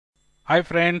Hi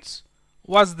friends,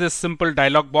 what's this simple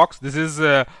dialog box? This is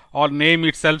our name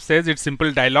itself says it's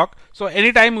simple dialog. So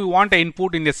anytime we want an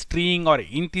input in a string or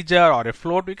integer or a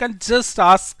float, we can just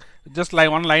ask just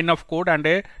like one line of code and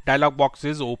a dialog box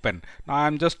is open. Now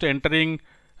I'm just entering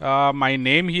my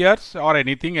name here or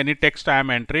anything, any text I am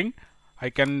entering. I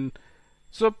can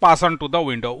pass on to the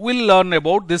window. We'll learn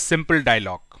about this simple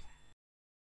dialog.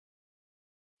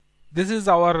 This is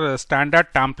our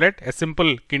standard template, a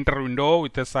simple Tkinter window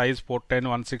with a size 410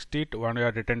 160 to one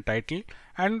written title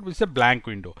and with a blank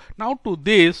window. Now to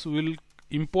this we'll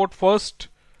import first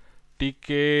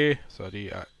Tkinter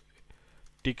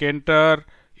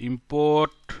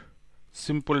import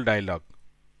simple dialog.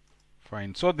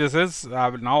 Fine. So this is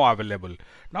now available.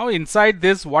 Now inside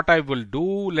this what I will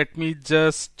do, let me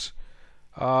just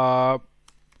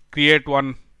create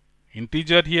one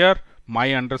integer here.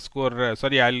 I'll just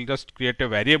create a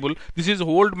variable. This is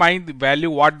hold my value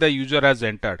what the user has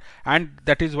entered, and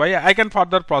that is why I can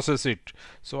further process it.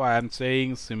 So I am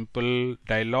saying simple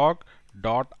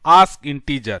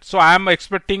dialog.askInteger. So I am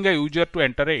expecting a user to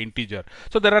enter a integer.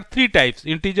 So there are three types: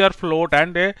 integer, float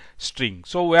and a string.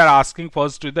 So we are asking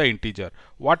first to the integer.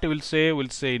 What we'll say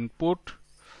input.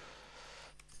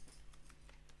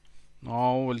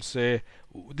 Now we'll say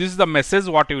this is the message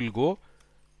what you will go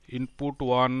input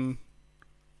one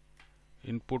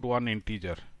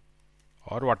integer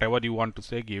or whatever you want to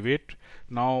say, give it.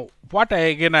 Now what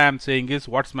I am saying is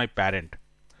what's my parent.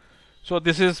 So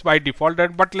this is by default,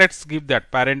 but let's give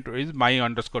that parent is my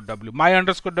underscore w. My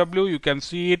underscore w, you can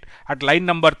see it at line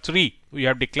number 3. We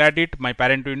have declared it my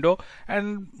parent window,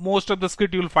 and most of the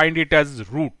script you will find it as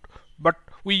root, but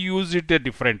we use it a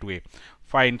different way.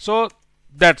 Fine. So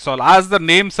that's all. As the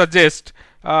name suggests,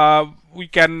 we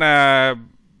can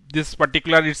this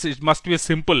particular it must be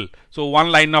simple. So one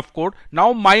line of code.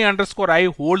 Now my underscore I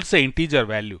holds a integer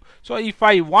value. So if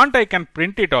I want, I can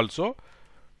print it also.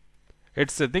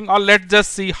 It's a thing. Or let's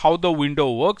just see how the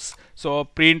window works. So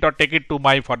print or take it to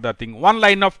my further thing. One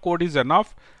line of code is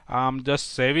enough. I'm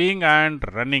just saving and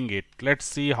running it. Let's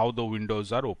see how the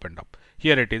windows are opened up.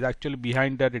 Here it is. Actually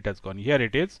behind that it has gone. Here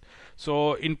it is.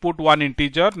 So input one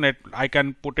integer. I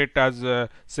can put it as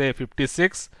say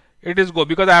 56. It is go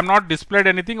because I have not displayed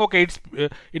anything. Okay, it's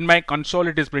in my console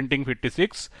it is printing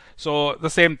 56. So the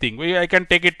same thing, I can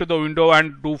take it to the window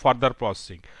and do further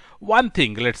processing. One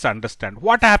thing, let's understand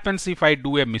what happens if I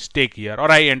do a mistake here or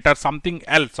I enter something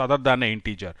else other than an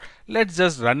integer. Let's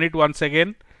just run it once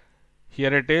again.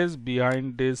 Here it is,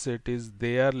 behind this it is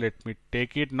there. Let me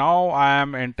take it. Now I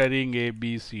am entering A,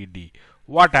 B, C, D.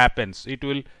 What happens? It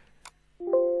will,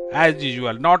 as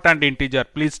usual, not an integer,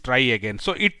 please try again.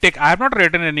 So I have not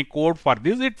written any code for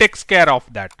this, it takes care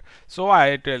of that. So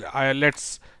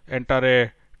let's enter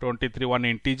a 23 one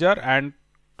integer and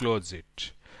close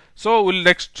it. So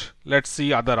let's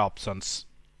see other options.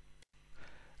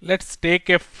 Let's take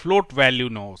a float value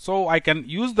now. So I can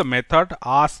use the method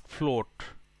askfloat.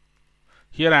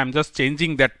 Here I am just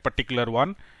changing that particular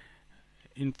one,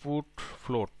 input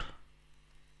float.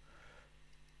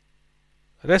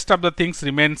 Rest of the things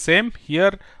remain same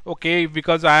here. Okay,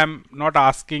 because I am not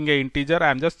asking a integer, I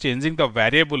am just changing the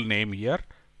variable name here,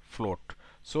 float.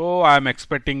 So I am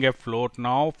expecting a float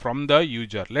now from the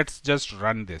user. Let's just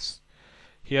run this.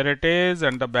 Here it is,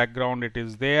 and the background it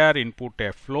is there, input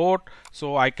a float.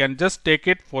 So I can just take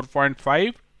it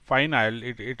 4.5. Fine,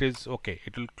 it is okay.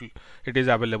 It is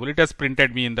available. It has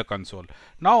printed me in the console.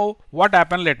 Now what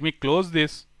happened? Let me close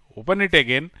this, open it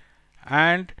again,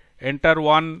 and enter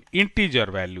one integer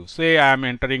value. Say I am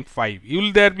entering 5.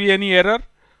 Will there be any error?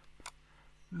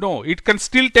 No, it can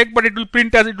still take, but it will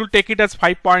print as, it will take it as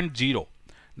 5.0.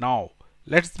 Now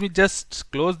let me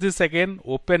just close this again,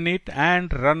 open it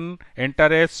and run, enter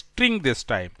a string this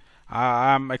time.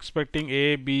 I am expecting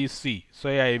ABC.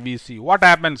 Say ABC. What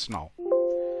happens now?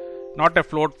 Not a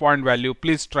float point value.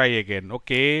 Please try again.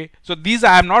 Okay. So these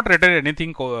I have not written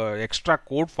anything extra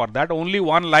code for that. Only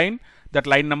one line. That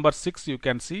line number 6 you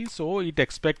can see. So it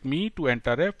expects me to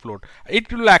enter a float. It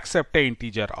will accept a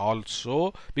integer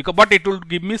also, but it will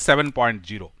give me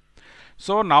 7.0.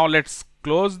 So now let's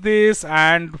close this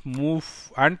and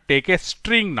move and take a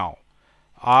string now.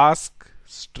 Ask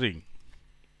string.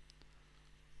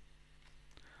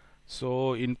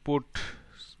 So input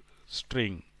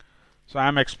string. So I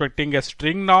am expecting a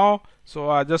string now. So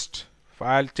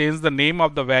I'll change the name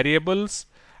of the variables.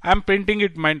 I am printing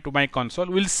it to my console.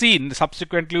 We'll see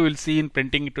subsequently. We'll see in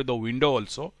printing it to the window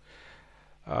also.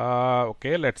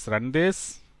 Okay, let's run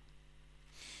this.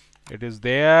 It is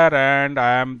there, and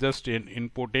I am just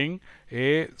inputting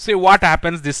a. Say what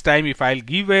happens this time if I'll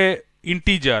give a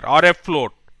integer or a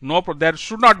float. there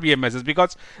should not be a message,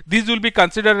 because these will be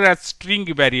considered as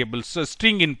string variables, so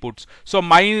string inputs. So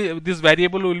this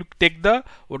variable will take the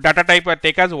data type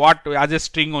take as a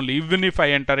string only, even if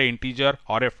I enter an integer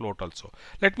or a float also.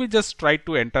 Let me just try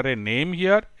to enter a name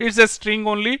here. It's a string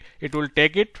only, it will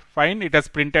take it, fine, it has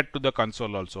printed to the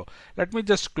console also. Let me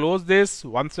just close this,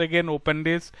 once again open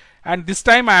this, and this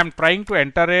time I am trying to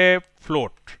enter a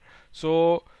float.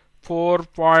 So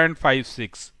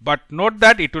 4.56, but note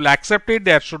that it will accept it,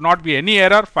 there should not be any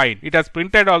error, fine, it has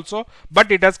printed also,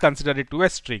 but it has considered it to a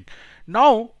string.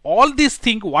 Now all these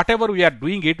things, whatever we are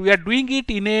doing it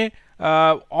in a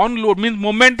onload, means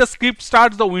moment the script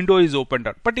starts, the window is opened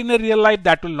up, but in a real life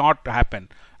that will not happen.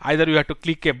 Either you have to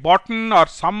click a button or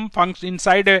some function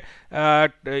inside a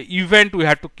event, we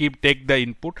have to take the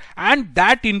input, and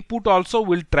that input also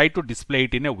will try to display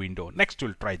it in a window. Next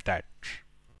we'll try that.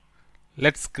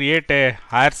 Let's create a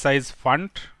higher size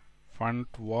font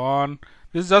 1.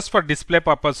 This is just for display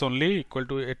purpose only, equal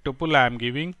to a tuple I am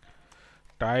giving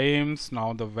times,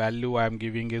 now the value I am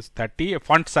giving is 30, a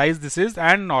font size this is,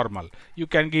 and normal. You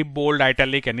can give bold,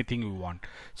 italic, anything you want.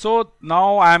 So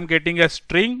now I am getting a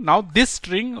string. Now this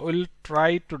string will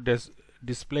try to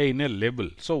display in a label.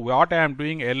 So what I am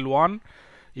doing, L1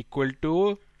 equal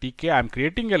to tk, I am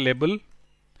creating a label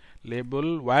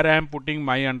where I am putting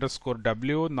my underscore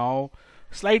w. Now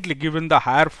slightly given the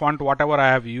higher font whatever I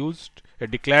have used,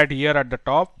 declared here at the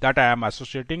top, that I am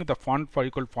associating the font for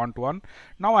equal font 1.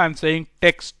 Now I am saying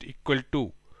text equal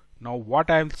to, now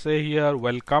what I will say here,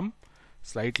 welcome,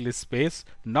 slightly space,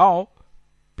 now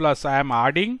plus I am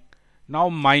adding now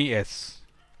my s,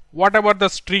 whatever the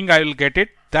string I will get it,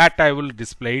 that I will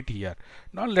display it here.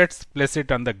 Now let's place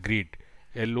it on the grid,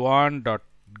 L1 dot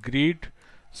grid.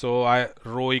 So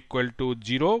row equal to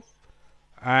 0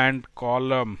 and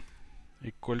column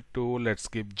equal to, let's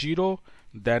give 0,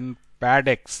 then pad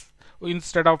x.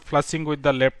 Instead of flushing with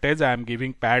the left edge, I am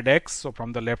giving pad x, so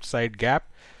from the left side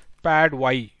gap. Pad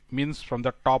y means from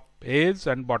the top edge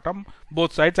and bottom,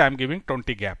 both sides I am giving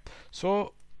 20 gap.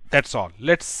 So that's all.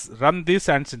 Let's run this,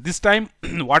 and this time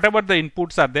whatever the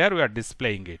inputs are there, we are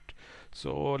displaying it.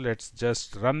 So let's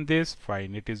just run this,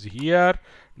 fine, it is here.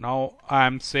 Now I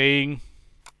am saying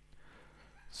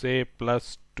say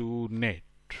 +2 net,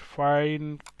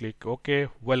 fine, click OK,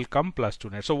 welcome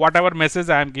 +2 net. So whatever message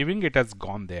I am giving, it has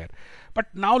gone there.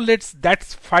 But now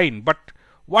that's fine, but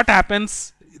what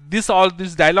happens, this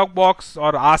dialog box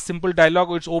or Ask Simple dialog,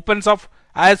 which opens up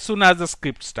as soon as the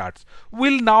script starts,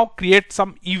 will now create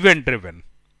some event driven.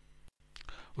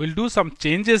 We'll do some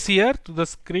changes here to the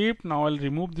script. Now I'll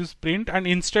remove this print, and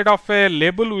instead of a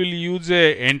label we'll use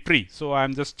a entry. So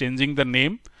I'm just changing the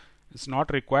name. It's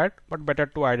not required, but better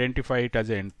to identify it as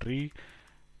an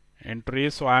entry.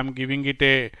 So I am giving it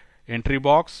a entry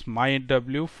box, my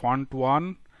w font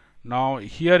 1. Now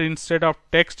here instead of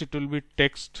text, it will be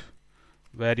text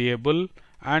variable,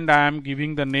 and I am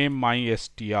giving the name my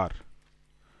str.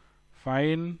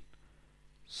 Fine.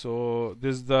 So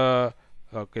this is the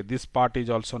okay, this part is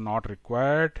also not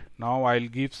required. Now I'll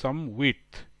give some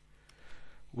width.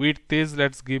 Width is,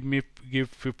 let's give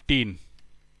 15.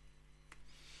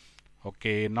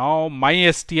 Okay, now my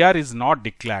str is not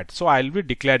declared, so I'll be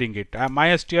declaring it.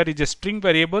 My str is a string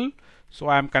variable, so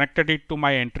I am connected it to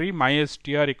my entry, my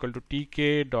str equal to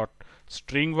tk dot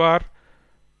string var.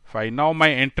 Fine, now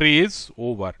my entry is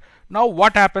over. Now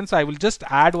what happens, I will just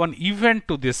add one event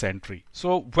to this entry.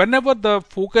 So whenever the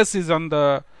focus is on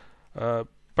the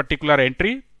particular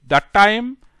entry, that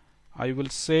time I will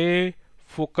say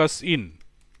focus in.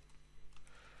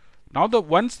 Now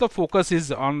once the focus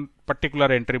is on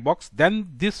particular entry box,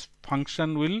 then this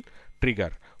function will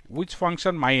trigger. Which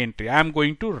function? My entry. I am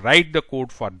going to write the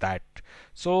code for that.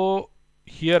 So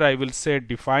here I will say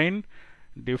define.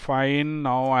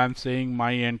 Now I am saying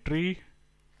my entry.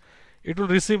 It will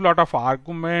receive lot of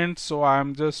arguments, so I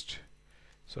am just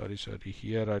sorry,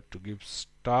 here I have to give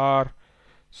star.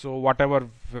 So whatever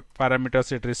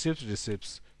parameters it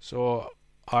receives. So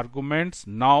arguments.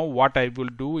 Now what I will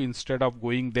do, instead of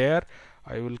going there,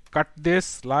 I will cut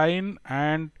this line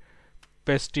and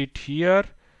paste it here.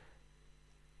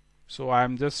 So I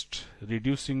am just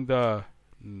reducing the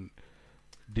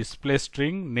display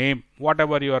string name,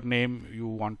 whatever your name you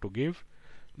want to give.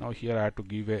 Now here I have to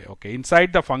give a okay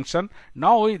inside the function.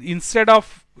 Now instead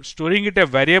of storing it a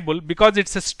variable, because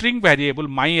it's a string variable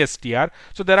my str,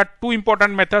 so there are two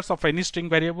important methods of any string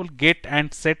variable, get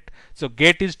and set. So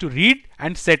get is to read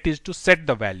and set is to set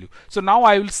the value. So now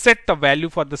I will set the value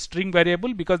for the string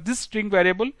variable, because this string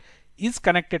variable is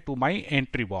connected to my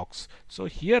entry box. So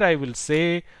here I will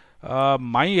say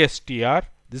my str,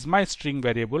 this is my string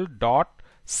variable dot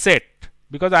set,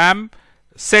 because I am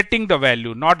setting the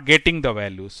value, not getting the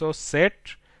value. So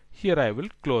set, here I will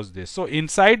close this. So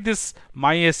inside this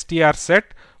mystr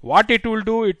set, what it will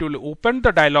do, it will open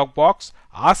the dialog box,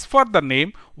 ask for the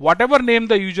name, whatever name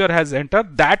the user has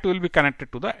entered, that will be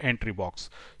connected to the entry box.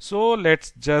 So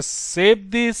let's just save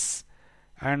this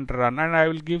and run, and I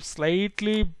will give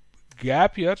slightly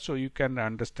gap here so you can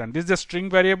understand. This is the string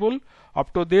variable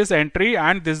up to this entry,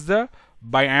 and this is the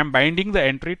I am binding the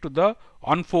entry to the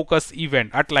onFocus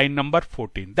event at line number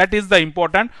 14. That is the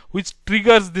important which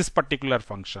triggers this particular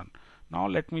function. Now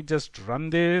let me just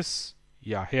run this.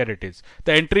 Yeah, here it is.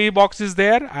 The entry box is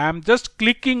there. I am just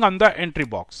clicking on the entry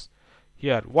box.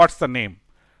 Here, what's the name?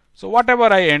 So whatever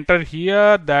I enter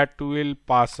here, that will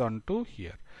pass on to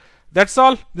here. That's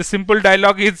all. The simple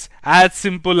dialog is as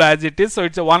simple as it is. So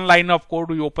it's a one line of code.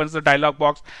 We opens the dialog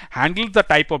box, handles the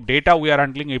type of data we are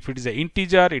handling. If it is an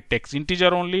integer, it takes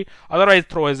integer only. Otherwise,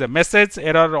 throw as a message,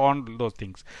 error, on those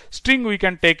things. String, we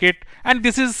can take it, and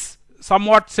this is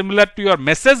somewhat similar to your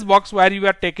message box where you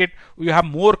take it. You have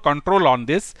more control on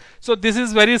this. So this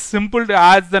is very simple,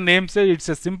 as the name says. It's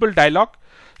a simple dialog.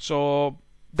 So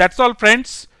that's all,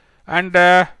 friends. And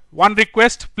one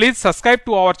request, please subscribe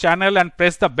to our channel and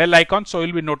press the bell icon so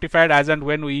you'll be notified as and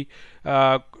when we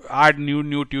add new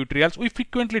tutorials. We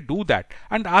frequently do that,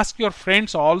 and ask your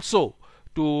friends also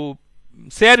to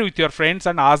share with your friends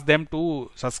and ask them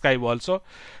to subscribe also.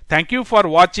 Thank you for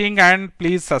watching, and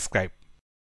please subscribe.